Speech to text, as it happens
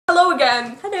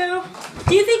again. Hello.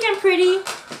 Do you think I'm pretty?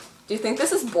 Do you think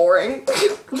this is boring?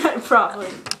 Probably.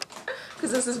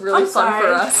 Because this is really fun for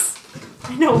us.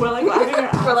 I know, we're like laughing our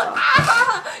ass We're like, off.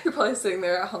 ah! You're probably sitting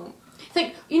there at home. It's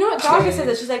like, you know what, Dogga said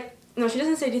this. She's like, no, she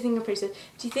doesn't say, do you think I'm pretty? She said,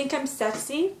 do you think I'm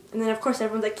sexy? And then, of course,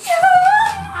 everyone's like,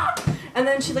 yeah! And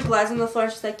then she, like, lies on the floor.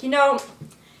 She's like, you know,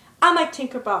 I'm like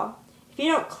Tinkerbell. If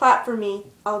you don't clap for me,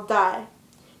 I'll die.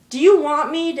 Do you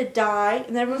want me to die?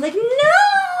 And then everyone's like, no!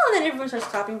 And then everyone starts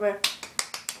clapping for her.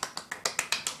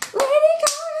 Lady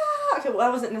Gaga! Okay, well,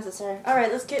 that wasn't necessary.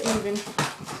 Alright, let's get moving.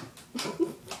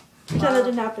 Pretend that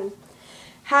didn't happen.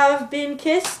 Have been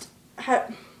kissed...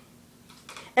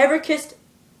 Ever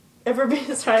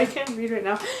been... Sorry, I can't read right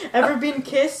now. Ever been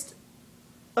kissed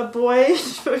a boy...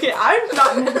 Okay, I'm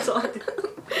not mental.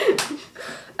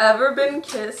 Ever been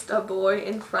kissed a boy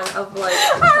in front of like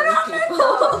 10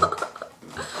 people?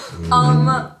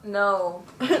 No.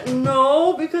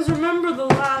 No, because remember the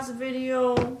last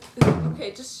video.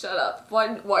 Okay, just shut up.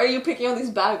 Why are you picking all these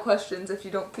bad questions if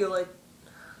you don't feel like...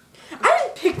 I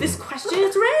didn't pick this question,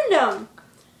 it's random.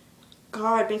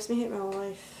 God, it makes me hate my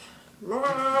life.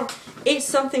 Ate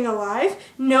something alive?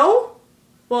 No.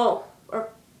 Well, or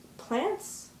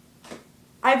plants?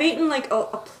 I've eaten like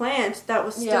a plant that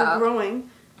was still growing.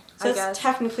 So I guess.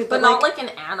 Technically, but not like an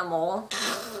animal.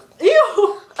 Ew!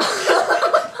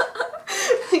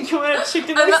 You want a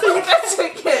chicken? I'm not like a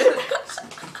chicken.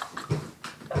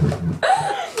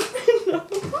 No.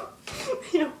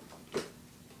 Ew.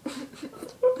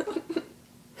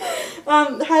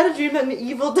 Had a dream that an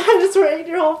evil dinosaur ate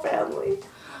your whole family.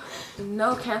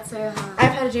 No, can't say I have.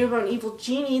 I've had a dream about an evil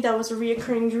genie that was a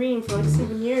reoccurring dream for like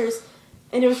 7 years.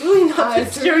 And it was really not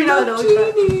that scary now that I look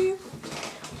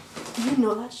back. You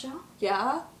know that show?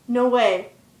 Yeah. No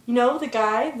way. You know the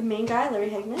guy, the main guy, Larry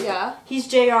Hagman? Yeah. He's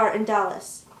JR in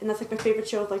Dallas. And that's like my favorite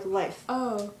show of like life.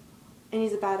 Oh. And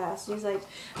he's a badass. And he's like,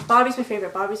 Bobby's my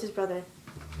favorite. Bobby's his brother.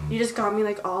 You just got me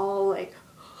like all like,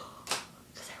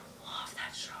 because I love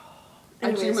that show.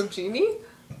 Anyways. A Dream of Genie?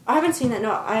 I haven't seen that.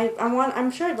 No, I'm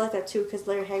sure I'd like that too because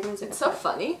Larry Hagman's. It's so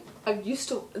funny.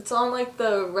 It's on like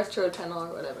the retro channel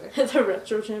or whatever. The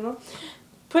retro channel.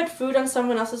 Put food on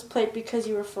someone else's plate because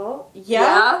you were full.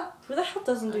 Yeah. Who the hell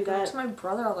doesn't do that? I go to my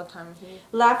brother all the time.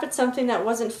 Laugh at something that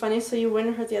wasn't funny so you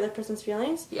wouldn't hurt the other person's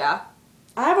feelings. Yeah.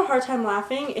 I have a hard time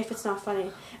laughing if it's not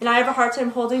funny, and I have a hard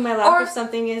time holding my laugh if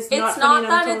something is not funny. It's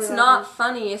not that it's not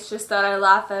funny. It's just that I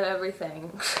laugh at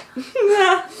everything.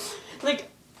 Yeah. Like.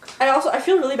 I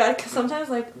feel really bad because sometimes,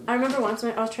 like, I remember once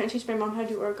when I was trying to teach my mom how to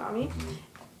do origami,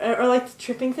 or like the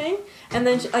tripping thing, and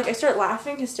then I start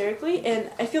laughing hysterically, and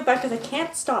I feel bad because I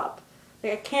can't stop.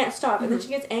 Like, I can't stop, and then she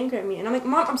gets angry at me, and I'm like,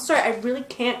 Mom, I'm sorry, I really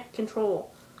can't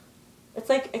control. It's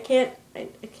like, I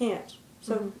can't.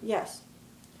 So, yes.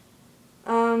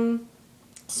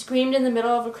 Screamed in the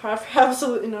middle of a crowd for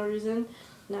absolutely no reason.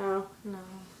 No.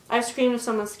 I've screamed if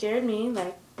someone scared me,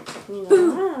 like, you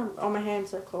know, oh, my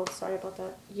hands are cold. Sorry about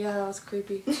that. Yeah, that was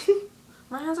creepy.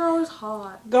 My hands are always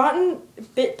hot. Gotten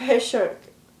bit by a shark.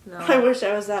 No. I wish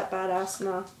I was that badass.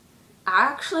 No.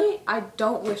 Actually, I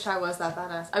don't wish I was that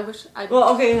badass. I wish I...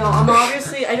 Well, okay, no. I'm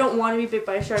obviously... I don't want to be bit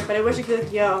by a shark, but I wish I could be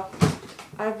like, yo,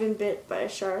 I've been bit by a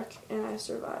shark, and I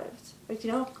survived. Like,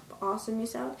 you know how awesome you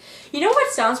sound? You know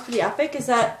what sounds pretty epic is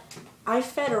that I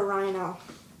fed a rhino.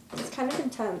 It's kind of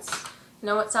intense. You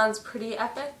know what sounds pretty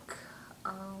epic?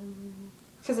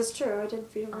 Because it's true, I did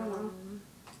feed a rhino.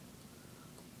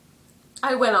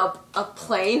 I went up a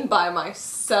plane by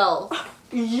myself.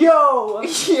 Yo!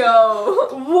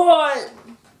 What?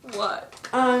 What?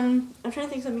 I'm trying to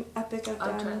think of something epic I've done.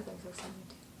 I'm trying to think of something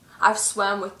too. I've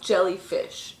swam with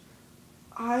jellyfish.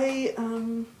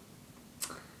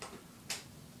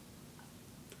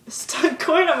 Stuck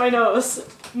coin on my nose.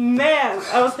 Man,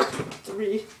 I was like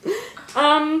 3.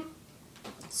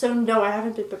 So no, I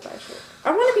haven't been bit by a shark. I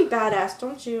want to be badass,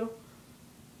 don't you?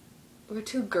 We're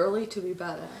too girly to be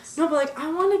badass. No, but like,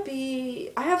 I want to be...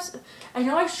 I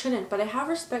know I shouldn't, but I have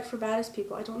respect for badass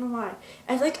people. I don't know why.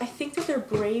 I think that they're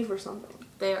brave or something.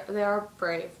 They are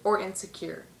brave. Or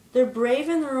insecure. They're brave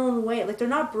in their own way. Like, they're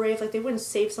not brave. Like, they wouldn't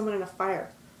save someone in a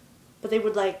fire. But they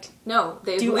would, like... No,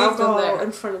 they do leave them there.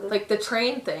 In front of them. Like, the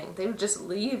train thing. They would just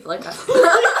leave, like a... Are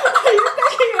you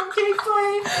thinking of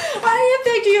Kingsley? Are you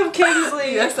thinking of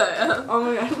Kingsley? Yes, I am. Oh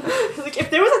my god. Like, if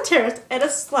there was a terrorist and a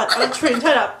slut on a train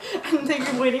tied up, and they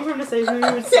were waiting for him to say who he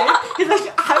would say, he's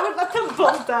like, I would let them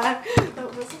both die.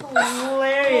 That was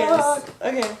hilarious.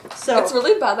 Okay, so... It's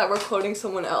really bad that we're quoting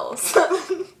someone else.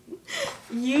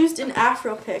 Used an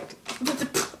Afro pick.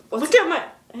 Look at my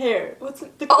hair. What's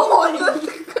it?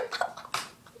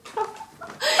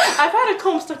 I've had a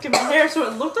comb stuck in my hair so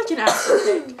it looked like an Afro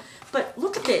pick. But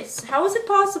look at this. How is it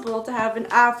possible to have an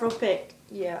afro pic?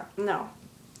 Yeah, no.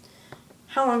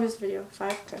 How long is this video?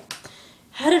 5? Okay.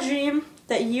 Had a dream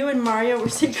that you and Mario were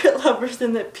secret lovers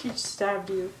and that Peach stabbed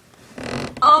you. You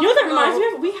know what that reminds me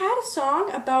of? We had a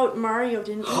song about Mario,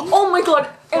 didn't we? Oh my god,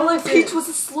 and like Peach was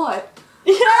a slut.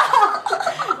 Yeah!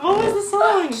 What was the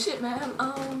song? Shit, man.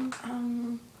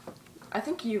 I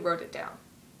think you wrote it down.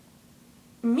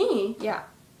 Me? Yeah.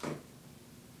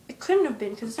 It couldn't have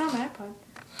been because it's not on my iPod.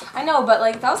 I know, but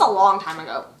like that was a long time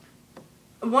ago.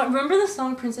 Remember the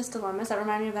song Princess Dilemmas? That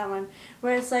reminded me of that one.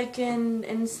 Where it's like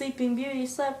in Sleeping Beauty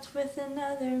slept with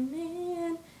another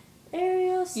man.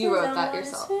 Ariel says You wrote I that wanna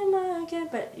yourself. swim again.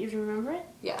 But you remember it?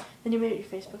 Yeah. Then you made it your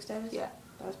Facebook status? Yeah.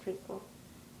 That was pretty cool.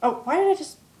 Oh, why did I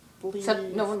just leave?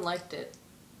 Except no one liked it.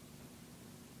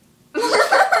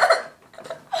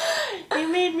 You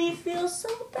made me feel so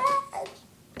bad.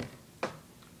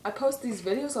 I post these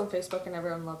videos on Facebook and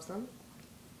everyone loves them.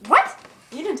 What?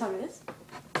 You didn't tell me this.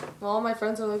 Well, all my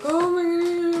friends are like, oh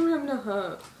my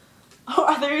god, Oh,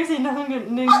 I thought you were going to say nothing.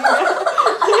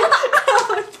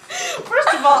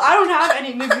 First of all, I don't have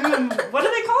any nugum. What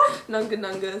are they called?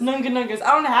 Nunga-nungas. Nunga-nungas.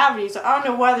 I don't have any, so I don't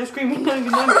know why they're screaming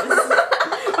nunga-nungas.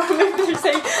 Or maybe they're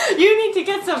saying, you need to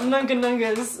get some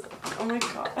nunga-nungas. Oh my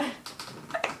god.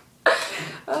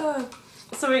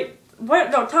 So wait, what?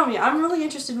 No, tell me. I'm really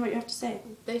interested in what you have to say.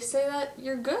 They say that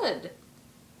you're good.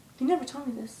 You never told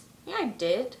me this. Yeah, I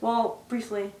did. Well,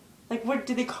 briefly. Like, what,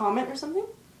 did they comment or something?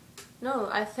 No,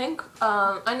 I think,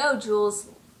 I know Jules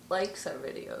likes our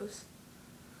videos.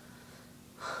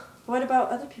 What about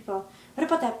other people? What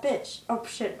about that bitch? Oh,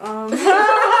 shit.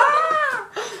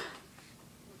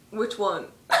 Which one?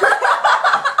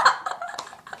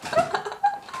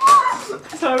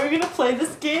 So are we gonna play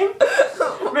this game?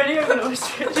 Ready? I'm gonna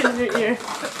whisper it in your ear.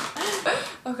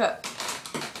 Okay.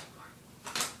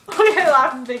 Oh, you're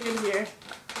laughing big in here.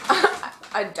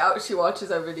 I doubt she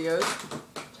watches our videos.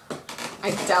 I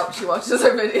doubt she watches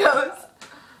our videos.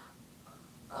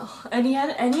 Oh, any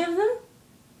of them?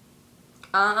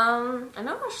 I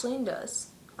know Ashleen does.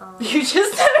 You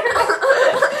just said her.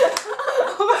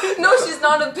 No, she's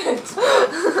not a bitch.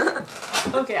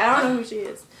 Okay, I don't know who she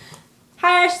is.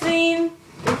 Hi, Ashleen.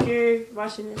 If you're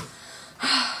watching this.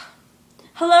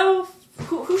 Hello.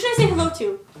 Who should I say hello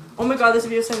to? Oh my god, this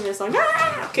video sent me a song.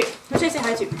 Ah! Okay, who should I say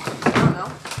hi to? I don't know.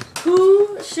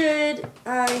 Who should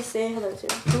I say hello to?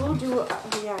 Who do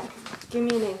yeah. Give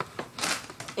me a name.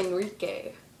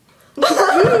 Enrique. Ooh,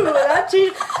 that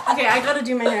changed. Okay, I gotta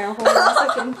do my hair. Hold on a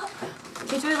second.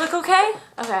 Okay, do I look okay?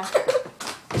 Okay.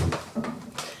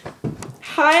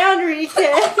 Hi,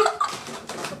 Enrique.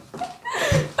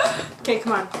 Okay,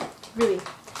 come on. Really.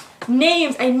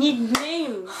 Names. I need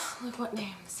names. Like what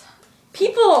names?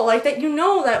 People like that you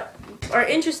know that are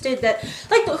interested that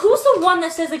like who's the one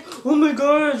that says like, oh my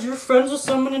god, you're friends with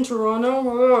someone in Toronto?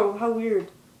 Whoa, how weird.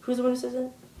 Who's the one who says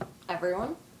that?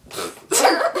 Everyone.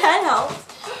 That helps.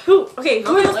 Who? Okay,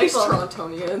 who are those likes people?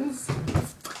 Torontonians.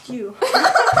 Fuck you.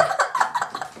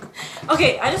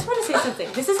 Okay, I just want to say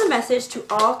something. This is a message to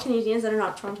all Canadians that are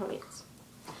not Torontonians.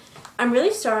 I'm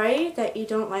really sorry that you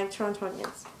don't like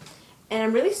Torontonians. And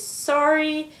I'm really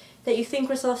sorry that you think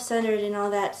we're self-centered and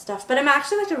all that stuff. But I'm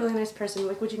actually like a really nice person.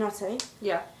 Like, would you not say?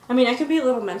 Yeah. I mean, I could be a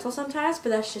little mental sometimes, but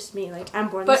that's just me. Like, I'm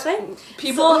born this way.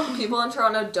 People in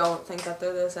Toronto don't think that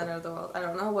they're the center of the world. I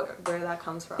don't know where that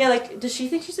comes from. Yeah, like, does she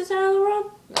think she's the center of the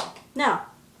world? No. No.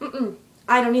 Mm-mm.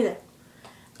 I don't either.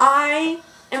 I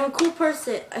am a cool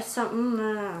person.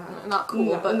 Not cool,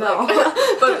 no, but no. like,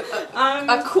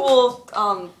 but a cool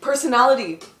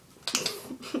personality.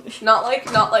 Not like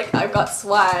I've got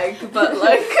swag, but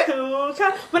like.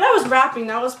 When I was rapping,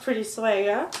 that was pretty swag,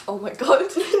 huh? Oh my god.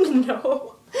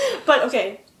 No. But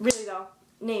okay, really though,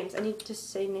 names. I need to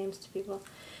say names to people.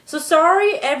 So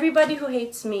sorry, everybody who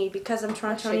hates me because I'm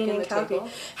Torontonian and Calgary.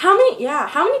 How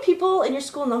many people in your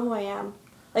school know who I am?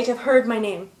 Like, have heard my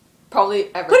name?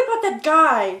 Probably everyone. What about that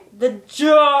guy? The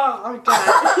jaw guy.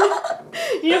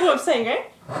 You know who I'm saying,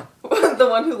 right? The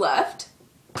one who left?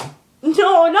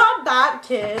 No, not that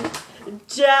kid.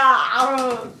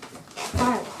 Jaw.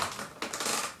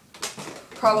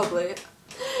 Probably.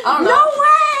 I don't know. No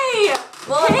way!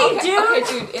 Well, hey, okay, dude. Okay,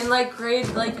 dude. In like grade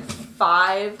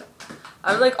 5,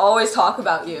 I would like always talk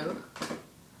about you.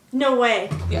 No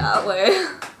way. Yeah, way.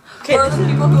 Okay, or the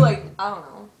people who like, I don't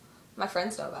know, my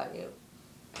friends know about you.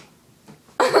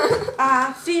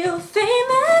 I feel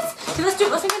famous. Okay,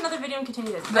 let's make another video and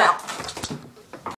continue this. Yeah.